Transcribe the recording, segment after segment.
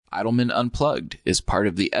Idleman Unplugged is part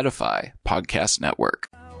of the Edify Podcast Network.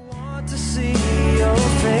 I want to see your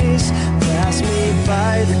face, pass me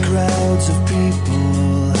by the crowds of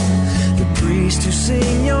people, the priests who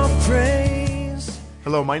sing your praise.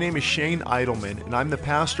 Hello, my name is Shane Idleman, and I'm the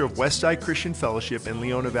pastor of Westside Christian Fellowship in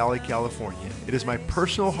Leona Valley, California. It is my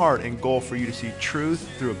personal heart and goal for you to see truth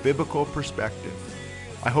through a biblical perspective.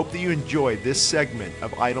 I hope that you enjoy this segment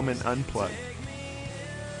of Idleman Unplugged.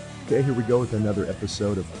 Okay, here we go with another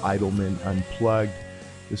episode of Idleman Unplugged.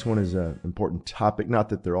 This one is an important topic. Not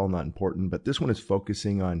that they're all not important, but this one is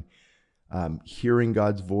focusing on hearing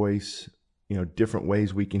God's voice, different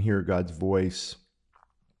ways we can hear God's voice.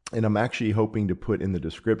 And I'm actually hoping to put in the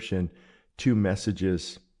description 2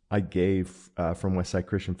 messages I gave from Westside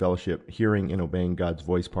Christian Fellowship, Hearing and Obeying God's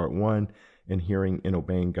Voice Part 1 and Hearing and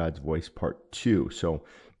Obeying God's Voice Part 2. So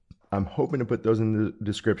I'm hoping to put those in the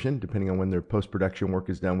description, depending on when their post-production work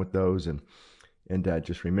is done with those and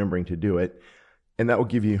just remembering to do it. And that will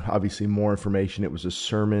give you, obviously, more information. It was a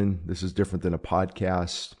sermon. This is different than a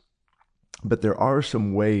podcast. But there are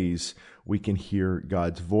some ways we can hear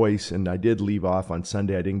God's voice. And I did leave off on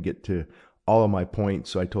Sunday. I didn't get to all of my points.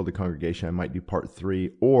 So I told the congregation I might do part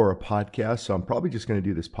 3 or a podcast. So I'm probably just going to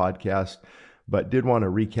do this podcast, but did want to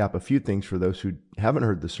recap a few things for those who haven't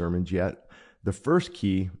heard the sermons yet. The first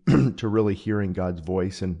key to really hearing God's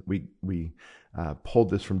voice, and we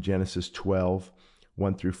pulled this from Genesis 12,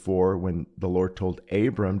 1 through 4, when the Lord told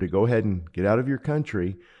Abram to go ahead and get out of your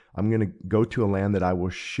country. I'm going to go to a land that I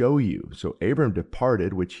will show you. So Abram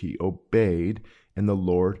departed, which he obeyed, and the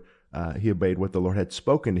Lord, he obeyed what the Lord had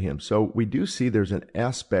spoken to him. So we do see there's an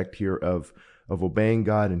aspect here of obeying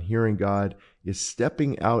God and hearing God is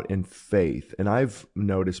stepping out in faith. And I've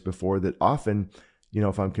noticed before that often,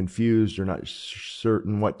 if I'm confused or not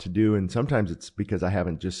certain what to do, and sometimes it's because I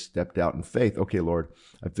haven't just stepped out in faith. Okay, Lord,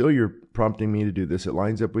 I feel you're prompting me to do this. It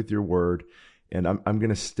lines up with your word, and I'm going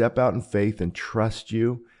to step out in faith and trust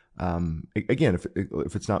you. Again,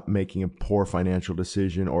 if it's not making a poor financial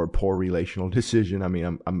decision or a poor relational decision,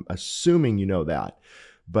 I'm assuming you know that.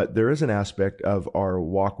 But there is an aspect of our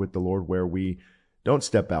walk with the Lord where we don't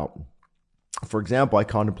step out. For example, I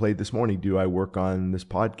contemplated this morning, do I work on this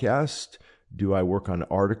podcast? Do I work on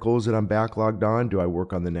articles that I'm backlogged on? Do I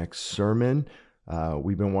work on the next sermon?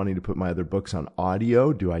 We've been wanting to put my other books on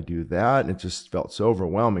audio. Do I do that? And it just felt so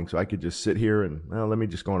overwhelming. So I could just sit here and, let me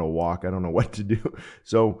just go on a walk. I don't know what to do.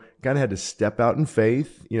 So kind of had to step out in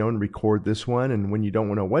faith, and record this one. And when you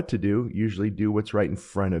don't know what to do, usually do what's right in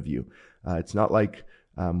front of you. It's not like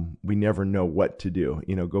we never know what to do.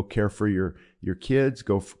 Go care for your kids.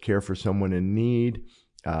 Go care for someone in need.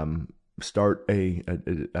 Start a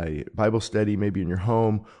Bible study maybe in your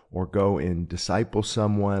home, or go and disciple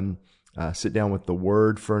someone, sit down with the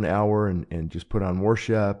Word for an hour and just put on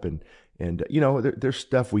worship. And there's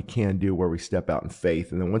stuff we can do where we step out in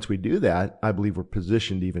faith. And then once we do that, I believe we're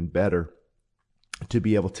positioned even better to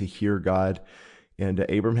be able to hear God. And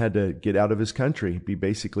Abram had to get out of his country, be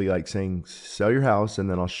basically like saying, sell your house, and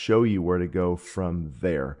then I'll show you where to go from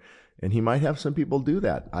there. And he might have some people do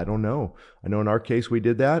that. I don't know. I know in our case we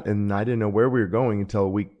did that, and I didn't know where we were going until a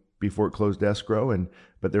week before it closed escrow.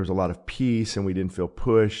 But there was a lot of peace, and we didn't feel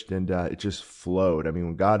pushed, and it just flowed.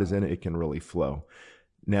 When God is in it, it can really flow.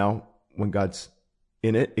 Now, when God's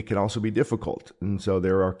in it, it can also be difficult. And so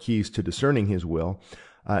there are keys to discerning His will.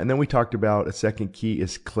 And then we talked about a second key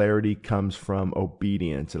is clarity comes from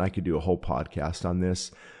obedience. And I could do a whole podcast on this.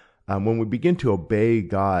 When we begin to obey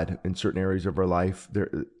God in certain areas of our life,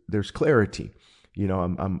 there's clarity.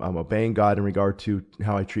 I'm obeying God in regard to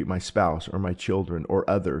how I treat my spouse or my children or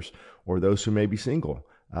others or those who may be single.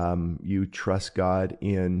 You trust God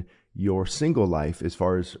in your single life as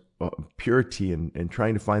far as purity and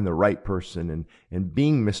trying to find the right person and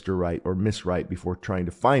being Mr. Right or Miss Right before trying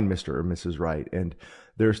to find Mr. or Mrs. Right. And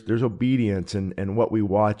there's obedience and what we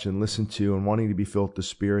watch and listen to and wanting to be filled with the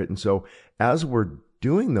Spirit. And so as we're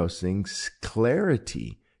doing those things,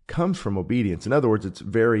 clarity comes from obedience. In other words, it's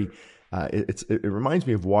very, it reminds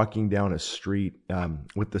me of walking down a street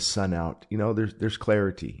with the sun out. There's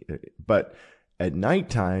clarity, but at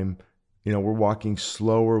nighttime, we're walking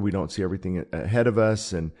slower. We don't see everything ahead of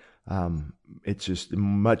us, and it's just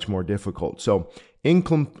much more difficult. So, and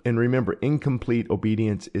remember, incomplete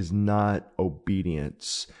obedience is not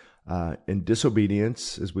obedience. And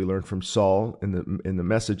disobedience, as we learned from Saul in the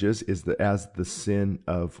messages, is as the sin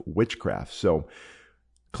of witchcraft. So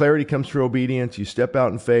clarity comes through obedience. You step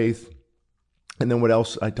out in faith. And then what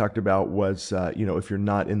else I talked about was, if you're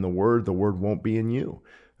not in the Word won't be in you.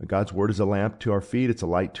 God's Word is a lamp to our feet. It's a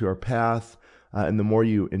light to our path. And the more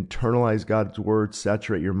you internalize God's Word,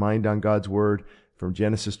 saturate your mind on God's Word, from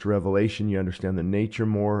Genesis to Revelation, you understand the nature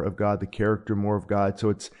more of God, the character more of God.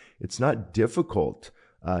 So it's not difficult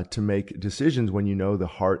to make decisions when you know the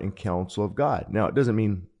heart and counsel of God. Now, it doesn't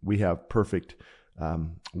mean we have perfect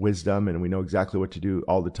wisdom and we know exactly what to do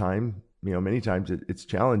all the time. Many times it's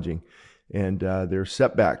challenging, and there's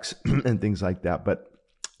setbacks and things like that. But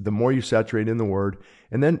the more you saturate in the Word,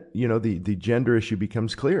 and then the gender issue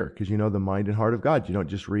becomes clear because you know the mind and heart of God. You don't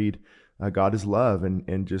just read God is love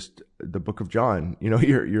and just the book of John.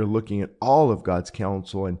 You're looking at all of God's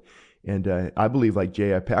counsel, and I believe, like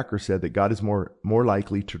J.I. Packer said, that God is more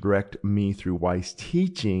likely to direct me through wise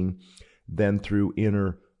teaching than through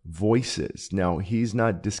inner voices. Now, he's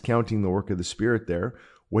not discounting the work of the Spirit there.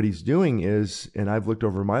 What he's doing is, and I've looked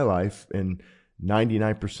over my life, and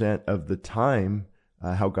 99% of the time,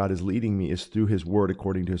 how God is leading me is through his word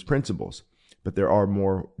according to his principles. But there are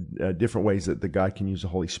more different ways that God can use the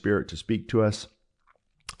Holy Spirit to speak to us.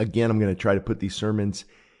 Again, I'm going to try to put these sermons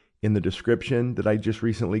in the description that I just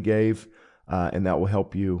recently gave, and that will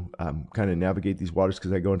help you kind of navigate these waters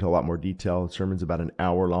because I go into a lot more detail. The sermon's about an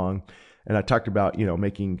hour long. And I talked about,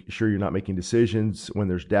 making sure you're not making decisions when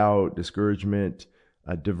there's doubt, discouragement,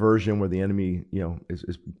 diversion, where the enemy,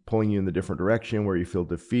 is pulling you in the different direction, where you feel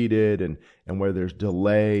defeated, and where there's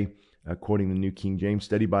delay, quoting the New King James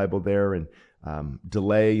Study Bible there, and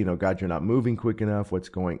delay, God, you're not moving quick enough, what's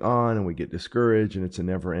going on, and we get discouraged, and it's a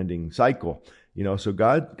never-ending cycle. So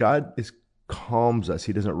God calms us.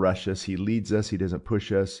 He doesn't rush us. He leads us. He doesn't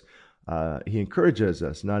push us. He encourages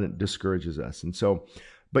us, not discourages us. And so,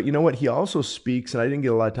 but you know what? He also speaks, and I didn't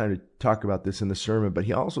get a lot of time to talk about this in the sermon, but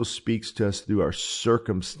he also speaks to us through our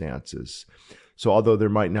circumstances. So although there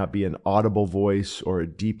might not be an audible voice or a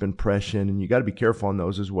deep impression, and you got to be careful on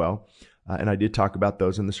those as well, and I did talk about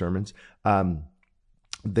those in the sermons, God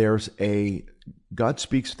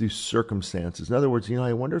speaks through circumstances. In other words,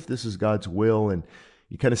 I wonder if this is God's will, and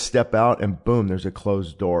you kind of step out and boom, there's a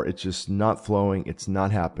closed door. It's just not flowing. It's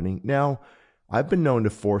not happening. Now, I've been known to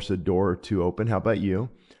force a door or two open. How about you?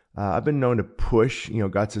 I've been known to push.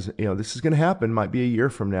 God says, this is going to happen. Might be a year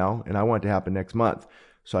from now, and I want it to happen next month.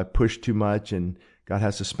 So I push too much, and God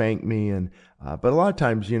has to spank me. And but a lot of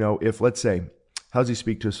times, if, let's say, how does he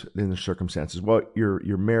speak to us in the circumstances? Well,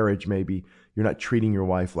 your marriage, maybe you're not treating your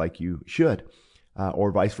wife like you should,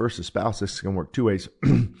 or vice versa. Spouse, this can work two ways.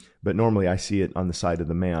 But normally I see it on the side of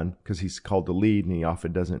the man because he's called to lead, and he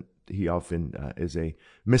often doesn't. He often is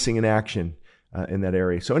missing in action in that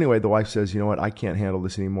area. So anyway, the wife says, what? I can't handle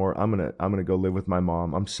this anymore. I'm gonna go live with my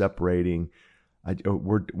mom. I'm separating.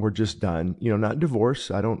 We're just done. Not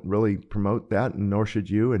divorce. I don't really promote that, and nor should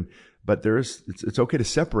you. But it's okay to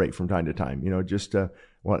separate from time to time.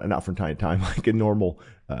 Not from time to time, like a normal,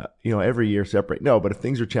 every year separate. No, but if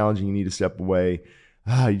things are challenging, you need to step away.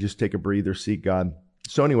 You just take a breather, seek God.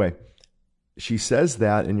 So anyway, she says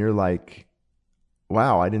that, and you're like,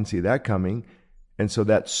 wow, I didn't see that coming. And so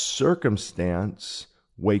that circumstance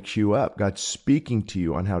wakes you up. God's speaking to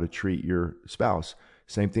you on how to treat your spouse.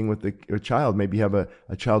 Same thing with a child. Maybe you have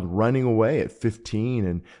a child running away at 15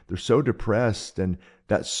 and they're so depressed, and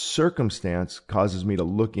that circumstance causes me to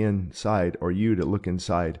look inside, or you to look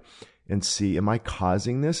inside and see, am I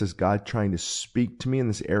causing this? Is God trying to speak to me in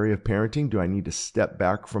this area of parenting? Do I need to step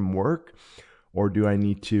back from work, or do I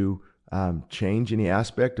need to change any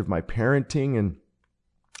aspect of my parenting? And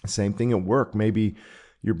same thing at work. Maybe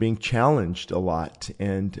you're being challenged a lot,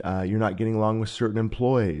 and you're not getting along with certain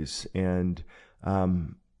employees, and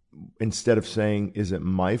instead of saying, is it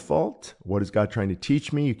my fault? What is God trying to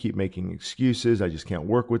teach me? You keep making excuses. I just can't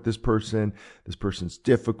work with this person. This person's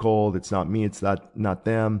difficult. It's not me. It's not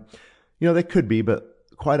them. That could be, but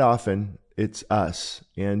quite often it's us,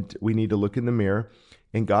 and we need to look in the mirror,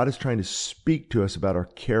 and God is trying to speak to us about our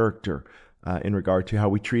character in regard to how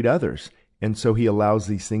we treat others. And so he allows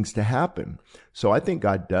these things to happen. So I think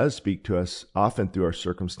God does speak to us often through our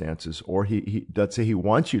circumstances, or let's say he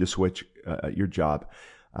wants you to switch your job,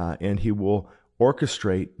 and he will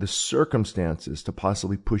orchestrate the circumstances to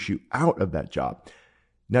possibly push you out of that job.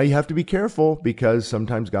 Now you have to be careful, because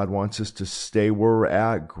sometimes God wants us to stay where we're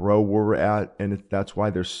at, grow where we're at. And that's why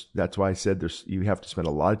I said you have to spend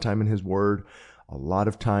a lot of time in his word, a lot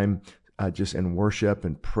of time just in worship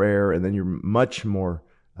and prayer. And then you're much more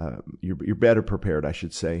you're better prepared, I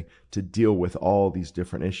should say, to deal with all these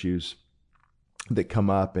different issues that come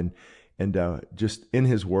up, and just in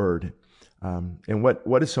his word. And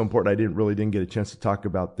what is so important, I didn't get a chance to talk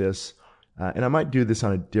about this, and I might do this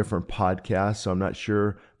on a different podcast, so I'm not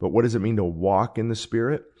sure, but what does it mean to walk in the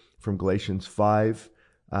Spirit? From Galatians 5,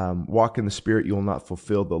 walk in the Spirit, you will not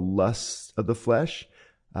fulfill the lusts of the flesh.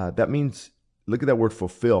 That means, look at that word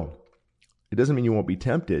fulfill. It doesn't mean you won't be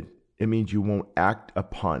tempted. it means you won't act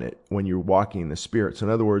upon it when you're walking in the Spirit. So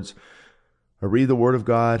in other words, I read the Word of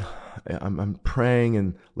God, I'm praying,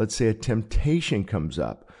 and let's say a temptation comes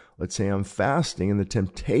up. Let's say I'm fasting and the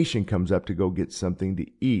temptation comes up to go get something to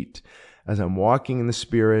eat. As I'm walking in the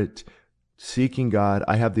Spirit, seeking God,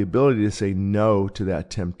 I have the ability to say no to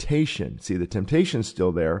that temptation. See, the temptation's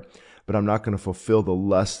still there, but I'm not going to fulfill the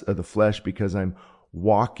lust of the flesh because I'm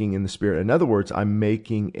walking in the Spirit. In other words, I'm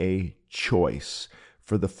making a choice.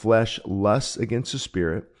 For the flesh lusts against the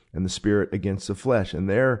Spirit, and the Spirit against the flesh. And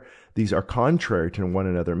these are contrary to one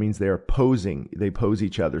another. It means they oppose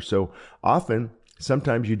each other. So often,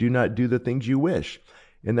 sometimes you do not do the things you wish.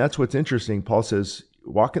 And that's what's interesting. Paul says,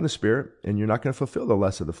 walk in the Spirit, and you're not going to fulfill the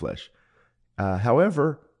lust of the flesh.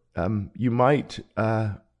 However, you might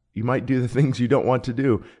do the things you don't want to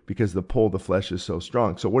do because the pull of the flesh is so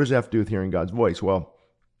strong. So what does that have to do with hearing God's voice? Well,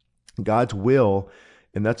 God's will,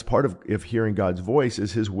 and that's part of hearing God's voice,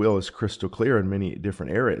 is His will is crystal clear in many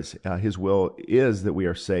different areas. His will is that we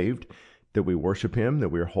are saved, that we worship Him, that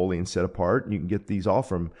we are holy and set apart. You can get these all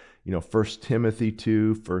from, 1 Timothy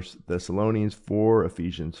 2, 1 Thessalonians 4,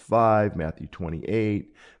 Ephesians 5, Matthew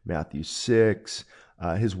 28, Matthew 6.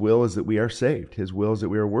 His will is that we are saved. His will is that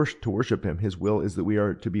we are to worship Him. His will is that we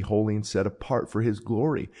are to be holy and set apart for His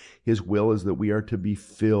glory. His will is that we are to be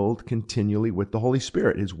filled continually with the Holy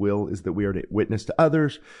Spirit. His will is that we are to witness to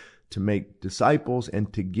others, to make disciples,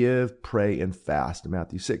 and to give, pray, and fast.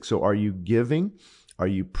 Matthew 6. So are you giving? Are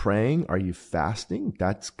you praying? Are you fasting?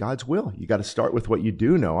 That's God's will. You got to start with what you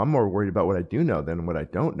do know. I'm more worried about what I do know than what I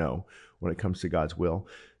don't know when it comes to God's will.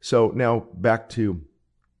 So now back to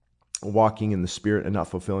walking in the Spirit and not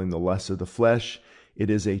fulfilling the lusts of the flesh. It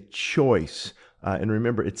is a choice. And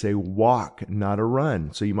remember, it's a walk, not a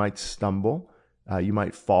run. So you might stumble, you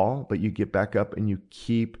might fall, but you get back up and you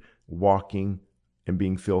keep walking and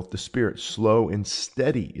being filled with the Spirit. Slow and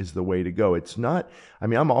steady is the way to go. It's not,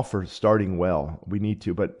 I'm all for starting well. We need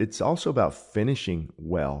to, but it's also about finishing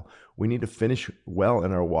well. We need to finish well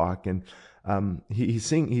in our walk. And he's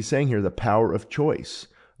saying here the power of choice.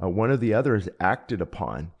 One or the other is acted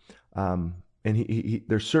upon. And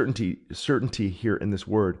there's certainty here in this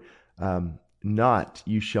word.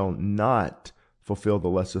 You shall not fulfill the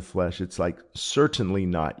lust of flesh. It's like certainly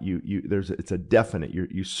not. It's a definite.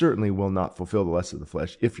 You certainly will not fulfill the lust of the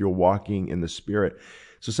flesh if you're walking in the Spirit.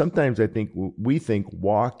 So sometimes we think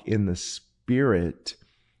walk in the Spirit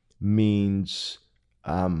means,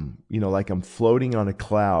 like I'm floating on a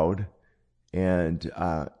cloud and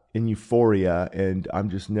in euphoria, and I'm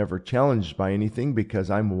just never challenged by anything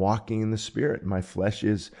because I'm walking in the Spirit. My flesh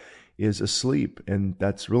is asleep, and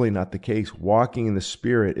that's really not the case. Walking in the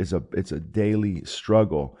Spirit it's a daily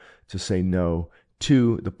struggle to say no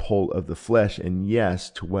to the pull of the flesh and yes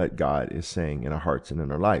to what God is saying in our hearts and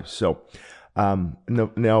in our lives. So now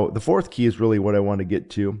the fourth key is really what I want to get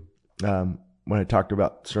to when I talked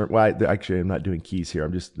about I'm not doing keys here.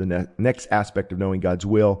 I'm just the next aspect of knowing God's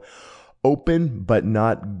will. Open but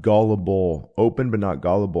not gullible. Open but not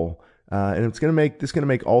gullible. And it's going to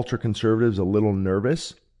make ultra conservatives a little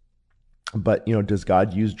nervous. But does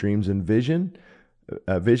God use dreams and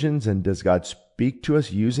visions? And does God speak to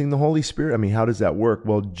us using the Holy Spirit? How does that work?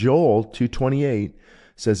 Well, Joel 2:28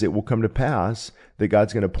 says it will come to pass that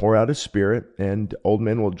God's going to pour out His Spirit, and old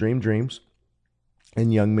men will dream dreams,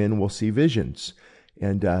 and young men will see visions.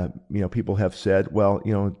 And people have said, well,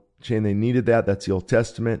 Shane, they needed that. That's the Old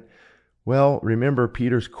Testament. Well, remember,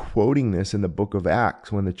 Peter's quoting this in the book of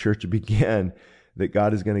Acts when the church began, that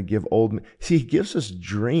God is going to give old men. See, He gives us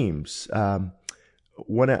dreams.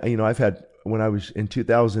 When I was in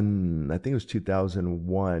 2000, I think it was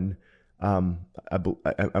 2001.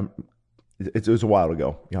 It was a while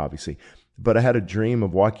ago, obviously, but I had a dream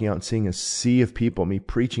of walking out and seeing a sea of people, me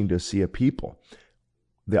preaching to a sea of people.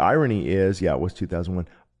 The irony is, it was 2001.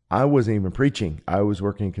 I wasn't even preaching. I was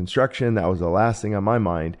working in construction. That was the last thing on my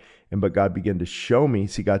mind. But God began to show me.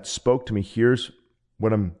 See, God spoke to me. Here's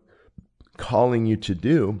what I'm calling you to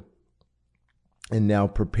do. And now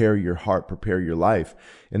prepare your heart, prepare your life.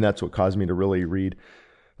 And that's what caused me to really read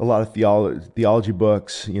a lot of theology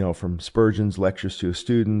books, from Spurgeon's lectures to his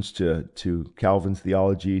students, to Calvin's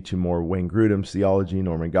theology, to more Wayne Grudem's theology,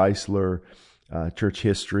 Norman Geisler, church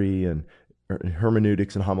history, and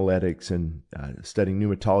hermeneutics and homiletics, and studying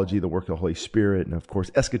pneumatology, the work of the Holy Spirit, and of course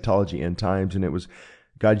eschatology, end times. And it was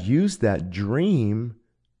God used that dream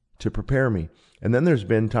to prepare me. And then there's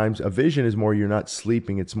been times, a vision is more you're not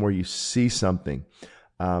sleeping, it's more you see something.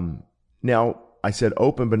 Now I said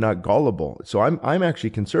open but not gullible. So I'm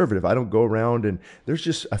actually conservative. I don't go around, and there's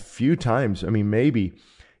just a few times, maybe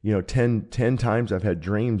 10 times I've had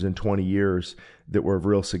dreams in 20 years that were of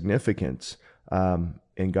real significance.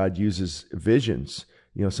 and God uses visions.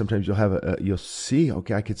 Sometimes you'll have you'll see,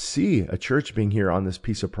 okay, I could see a church being here on this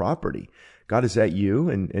piece of property. God, is that you?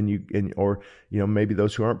 Or maybe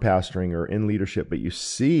those who aren't pastoring or in leadership, but you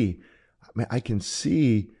see, I can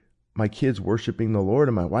see my kids worshiping the Lord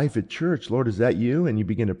and my wife at church. Lord, is that you? And you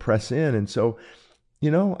begin to press in. And so,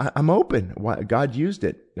 I'm open. God used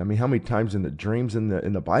it. I mean, how many times in the dreams in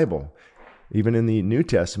the Bible, even in the New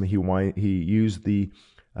Testament, he used the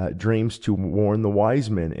dreams to warn the wise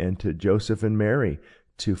men, and to Joseph and Mary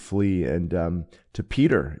to flee, and to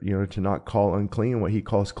Peter, to not call unclean what he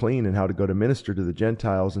calls clean, and how to go to minister to the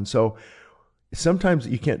Gentiles. And so sometimes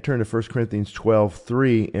you can't turn to 1 Corinthians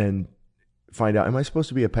 12:3 and find out, am I supposed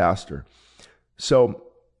to be a pastor? So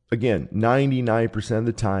again, 99% of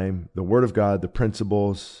the time, the Word of God, the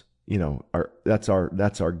principles, that's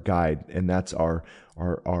our guide, and that's our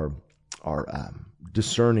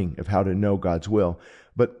discerning of how to know God's will.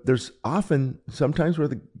 But there's sometimes where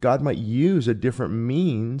God might use a different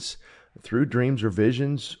means through dreams or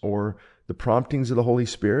visions or the promptings of the Holy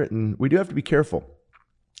Spirit, and we do have to be careful.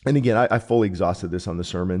 And again, I fully exhausted this on the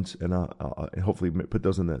sermons, and I'll hopefully put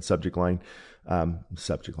those in the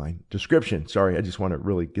description. Sorry, I just want to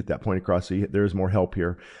really get that point across. So there is more help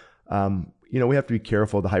here. We have to be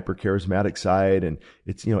careful of the hyper-charismatic side, and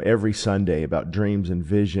it's, every Sunday about dreams and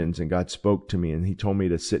visions, and God spoke to me, and he told me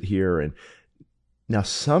to sit here. And now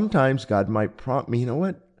sometimes God might prompt me,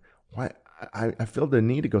 why I feel the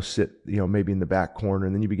need to go sit, maybe in the back corner,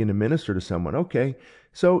 and then you begin to minister to someone. Okay.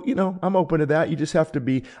 So, I'm open to that. You just have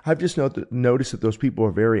to I've just noticed that those people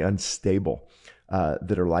are very unstable,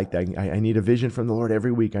 that are like that. I need a vision from the Lord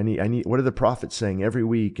every week. I need, what are the prophets saying every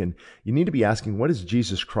week? And you need to be asking, what is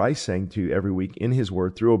Jesus Christ saying to you every week in his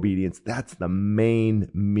word through obedience? That's the main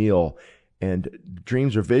meal. And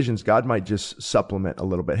dreams or visions, God might just supplement a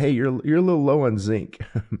little bit. Hey, you're a little low on zinc.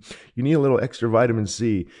 You need a little extra vitamin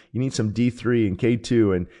C. You need some D3 and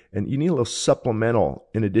K2, and you need a little supplemental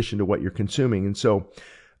in addition to what you're consuming. And so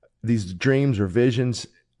these dreams or visions,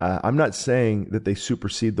 I'm not saying that they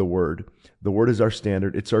supersede the Word. The Word is our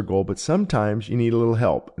standard. It's our goal. But sometimes you need a little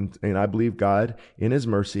help. And I believe God, in his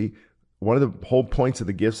mercy, one of the whole points of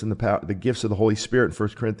the gifts and the gifts of the Holy Spirit in 1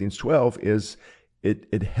 Corinthians 12 is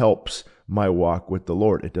it helps my walk with the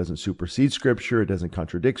Lord. It doesn't supersede Scripture. It doesn't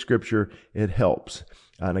contradict Scripture. It helps.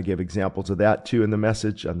 And I give examples of that too in the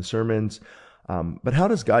message, on the sermons. But how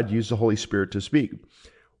does God use the Holy Spirit to speak?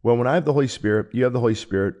 Well, when I have the Holy Spirit, you have the Holy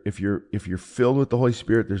Spirit. If you're filled with the Holy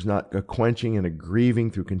Spirit, there's not a quenching and a grieving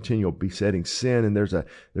through continual besetting sin, and there's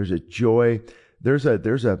a joy.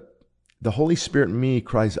 The Holy Spirit in me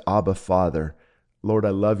cries, Abba, Father. Lord,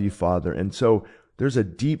 I love you, Father. And so there's a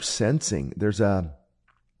deep sensing.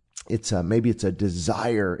 Maybe it's a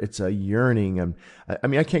desire. It's a yearning.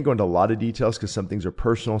 I can't go into a lot of details because some things are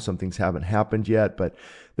personal. Some things haven't happened yet, but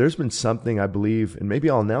there's been something, I believe, and maybe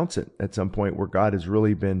I'll announce it at some point, where God has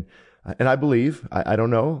really been, and I believe, I don't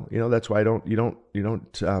know, that's why you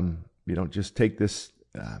don't just take this,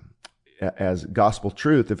 as gospel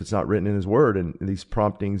truth if it's not written in his word and these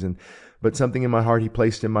promptings, but something in my heart he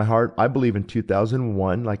placed in my heart. I believe in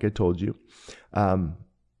 2001, like I told you.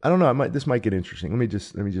 I don't know. This might get interesting. Let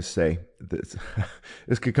me just say this.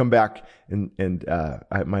 This could come back and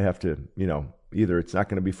I might have to, either it's not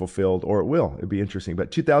going to be fulfilled or it will. It'd be interesting. But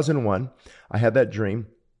 2001, I had that dream.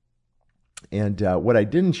 And what I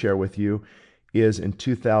didn't share with you is in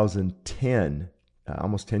 2010,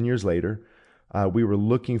 almost 10 years later, we were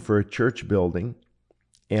looking for a church building,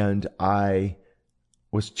 and I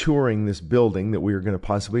was touring this building that we were going to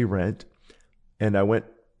possibly rent. And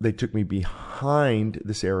they took me behind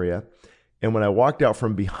this area. And when I walked out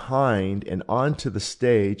from behind and onto the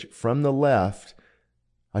stage from the left,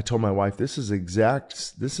 I told my wife, this is the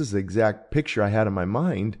exact picture I had in my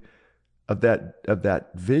mind of that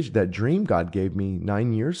vision, that dream God gave me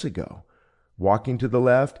 9 years ago. Walking to the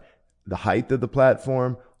left, the height of the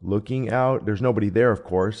platform, looking out. There's nobody there, of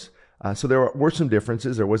course. So there were some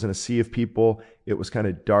differences. There wasn't a sea of people. It was kind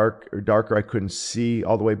of darker. I couldn't see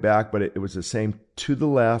all the way back, but it was the same to the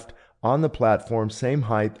left on the platform, same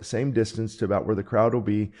height, same distance to about where the crowd will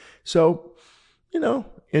be. So,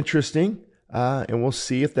 interesting. And we'll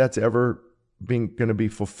see if that's ever going to be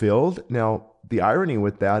fulfilled. Now, the irony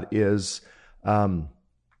with that is that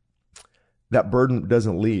burden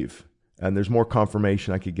doesn't leave. And there's more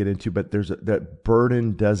confirmation I could get into, but that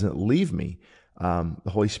burden doesn't leave me. The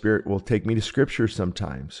Holy Spirit will take me to Scripture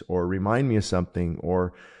sometimes, or remind me of something,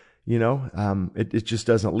 or, it just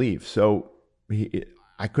doesn't leave. So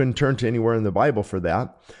I couldn't turn to anywhere in the Bible for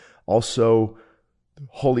that. Also,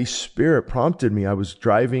 Holy Spirit prompted me. I was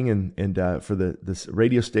driving and for this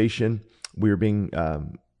radio station, we were being,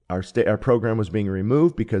 our program was being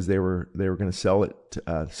removed because they were going to sell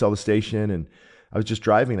the station. And I was just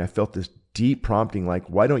driving, and I felt this deep prompting, like,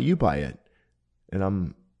 why don't you buy it? And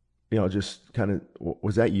I'm, just kind of,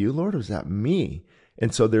 was that you, Lord, or was that me?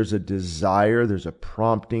 And so there's a desire, there's a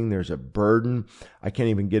prompting, there's a burden. I can't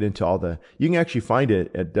even get into you can actually find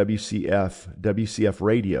it at WCF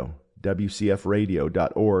Radio,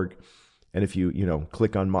 WCFradio.org. And if you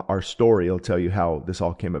click on our story, it'll tell you how this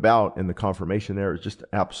all came about. And the confirmation there is just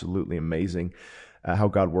absolutely amazing, how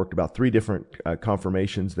God worked about 3 different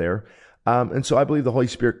confirmations there. And so I believe the Holy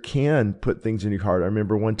Spirit can put things in your heart. I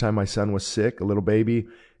remember one time my son was sick, a little baby,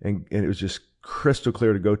 and it was just crystal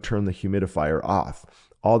clear to go turn the humidifier off.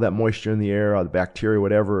 All that moisture in the air, all the bacteria,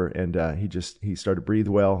 whatever, and he started to breathe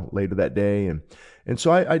well later that day. And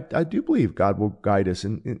so I do believe God will guide us.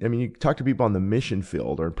 And I mean, you talk to people on the mission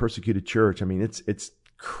field or in persecuted church. I mean, it's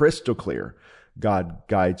crystal clear. God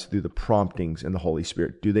guides through the promptings and the Holy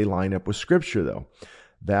Spirit. Do they line up with Scripture, though?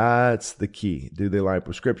 That's the key. Do they line up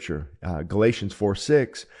with Scripture? Galatians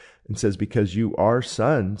 4:6 and says, because you are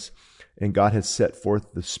sons, and God has set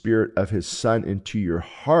forth the Spirit of His Son into your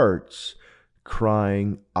hearts,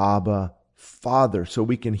 crying, Abba, Father. So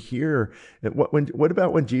we can hear. What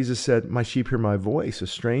about when Jesus said, my sheep hear my voice, a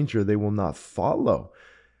stranger they will not follow?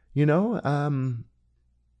 That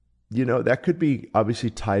could be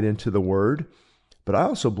obviously tied into the Word, but I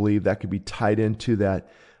also believe that could be tied into that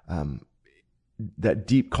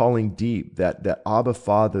deep calling deep, that Abba,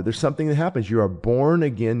 Father. There's something that happens. You are born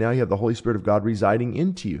again. Now you have the Holy Spirit of God residing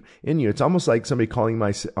in you. It's almost like somebody calling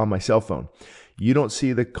on my cell phone. You don't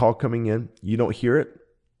see the call coming in. You don't hear it,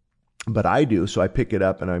 but I do. So I pick it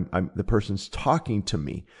up, and I'm the person's talking to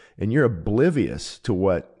me, and you're oblivious to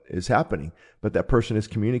what is happening, but that person is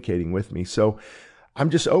communicating with me. So I'm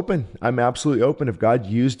just open. I'm absolutely open. If God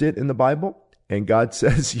used it in the Bible, and God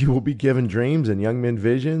says you will be given dreams and young men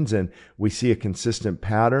visions, and we see a consistent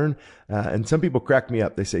pattern. And some people crack me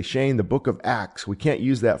up. They say, Shane, the book of Acts, we can't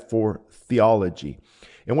use that for theology.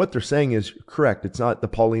 And what they're saying is correct. It's not the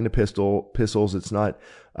Pauline epistles. It's not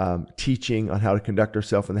teaching on how to conduct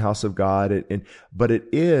ourselves in the house of God. But it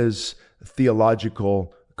is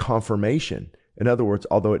theological confirmation. In other words,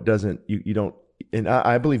 although it doesn't, you don't, and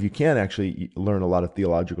I believe you can actually learn a lot of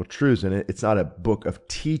theological truths in it. It's not a book of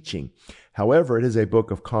teaching. However, it is a book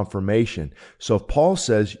of confirmation. So if Paul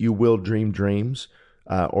says you will dream dreams,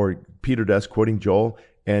 or Peter does, quoting Joel,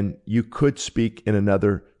 and you could speak in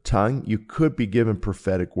another tongue, you could be given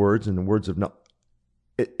prophetic words and the words of no.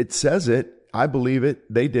 It says it. I believe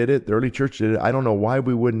it. They did it. The early church did it. I don't know why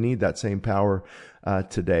we wouldn't need that same power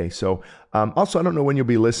today. So also, I don't know when you'll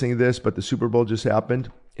be listening to this, but the Super Bowl just happened.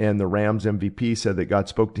 And the Rams MVP said that God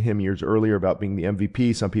spoke to him years earlier about being the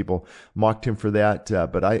MVP. Some people mocked him for that,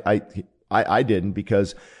 but I didn't,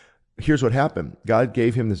 because here's what happened. God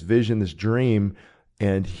gave him this vision, this dream,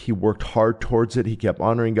 and he worked hard towards it. He kept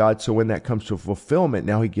honoring God. So when that comes to fulfillment,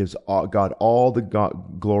 now he gives God all the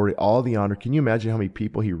glory, all the honor. Can you imagine how many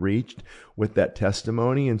people he reached with that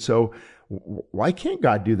testimony? And so why can't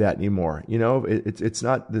God do that anymore? It's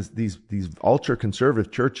not these ultra conservative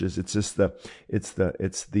churches. It's just the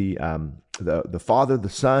Father, the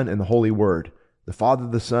Son, and the Holy Word. The Father,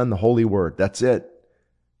 the Son, the Holy Word. That's it.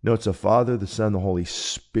 No, it's the Father, the Son, the Holy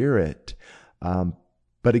Spirit.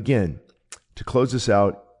 But again, to close this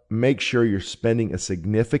out, make sure you're spending a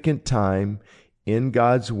significant time in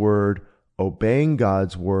God's Word, obeying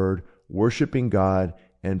God's Word, worshiping God,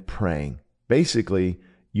 and praying. Basically,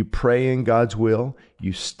 you pray in God's will,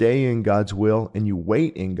 you stay in God's will, and you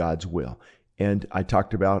wait in God's will. And I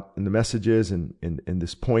talked about in the messages and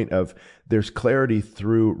this point of there's clarity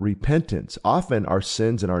through repentance. Often our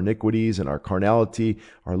sins and our iniquities and our carnality,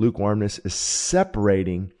 our lukewarmness is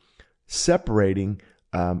separating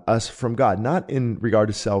us from God, not in regard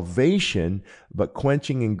to salvation, but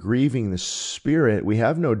quenching and grieving the Spirit. We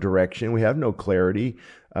have no direction. We have no clarity.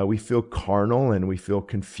 We feel carnal and we feel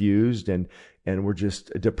confused and we're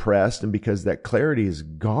just depressed. And because that clarity is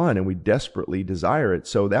gone and we desperately desire it.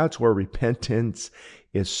 So that's where repentance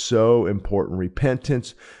is so important.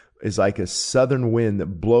 Repentance is like a southern wind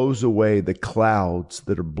that blows away the clouds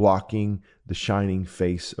that are blocking the shining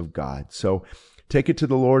face of God. So take it to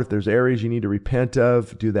the Lord. If there's areas you need to repent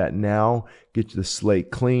of, do that now. Get the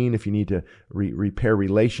slate clean. If you need to repair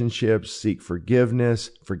relationships, seek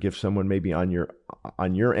forgiveness, forgive someone maybe on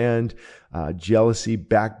your end. Jealousy,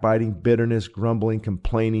 backbiting, bitterness, grumbling,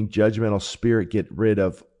 complaining, judgmental spirit. Get rid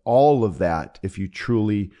of all of that if you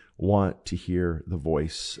truly want to hear the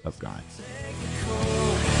voice of God.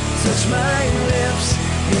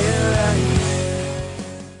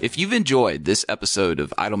 If you've enjoyed this episode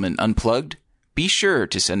of Idleman Unplugged, Be sure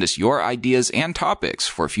to send us your ideas and topics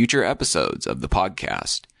for future episodes of the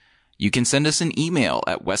podcast. You can send us an email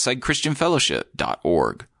at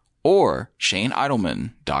westsidechristianfellowship.org or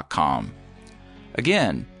shaneidleman.com.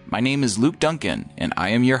 Again, my name is Luke Duncan, and I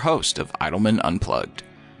am your host of Idleman Unplugged.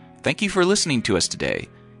 Thank you for listening to us today,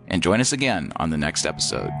 and join us again on the next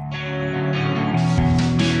episode.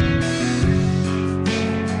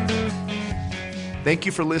 Thank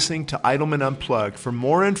you for listening to Idleman Unplugged. For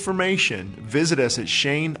more information, visit us at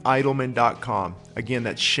shaneidleman.com. Again,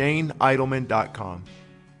 that's shaneidleman.com.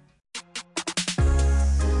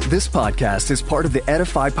 This podcast is part of the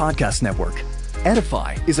Edify Podcast Network.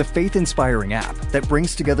 Edify is a faith-inspiring app that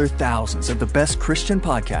brings together thousands of the best Christian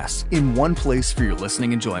podcasts in one place for your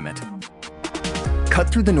listening enjoyment.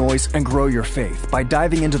 Cut through the noise and grow your faith by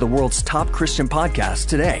diving into the world's top Christian podcasts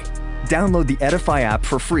today. Download the Edify app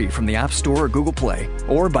for free from the App Store or Google Play,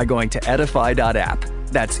 or by going to edify.app.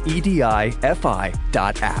 That's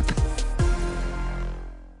edifi.app.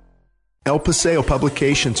 El Paseo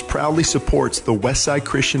Publications proudly supports the Westside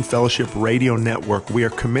Christian Fellowship Radio Network. We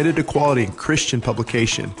are committed to quality in Christian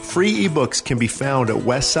publication. Free ebooks can be found at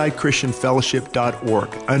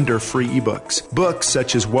westsidechristianfellowship.org under free ebooks. Books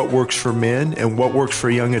such as What Works for Men and What Works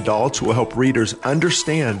for Young Adults will help readers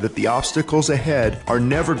understand that the obstacles ahead are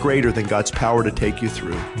never greater than God's power to take you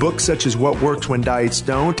through. Books such as What Works When Diets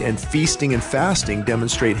Don't and Feasting and Fasting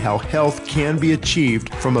demonstrate how health can be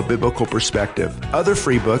achieved from a biblical perspective. Other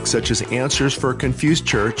free books such as Answers for a Confused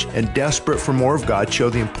Church and Desperate for More of God show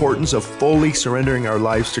the importance of fully surrendering our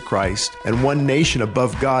lives to Christ. And One Nation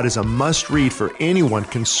Above God is a must-read for anyone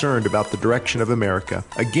concerned about the direction of America.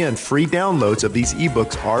 Again, free downloads of these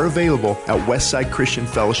ebooks are available at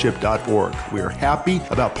westsidechristianfellowship.org. We are happy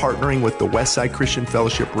about partnering with the Westside Christian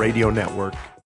Fellowship Radio Network.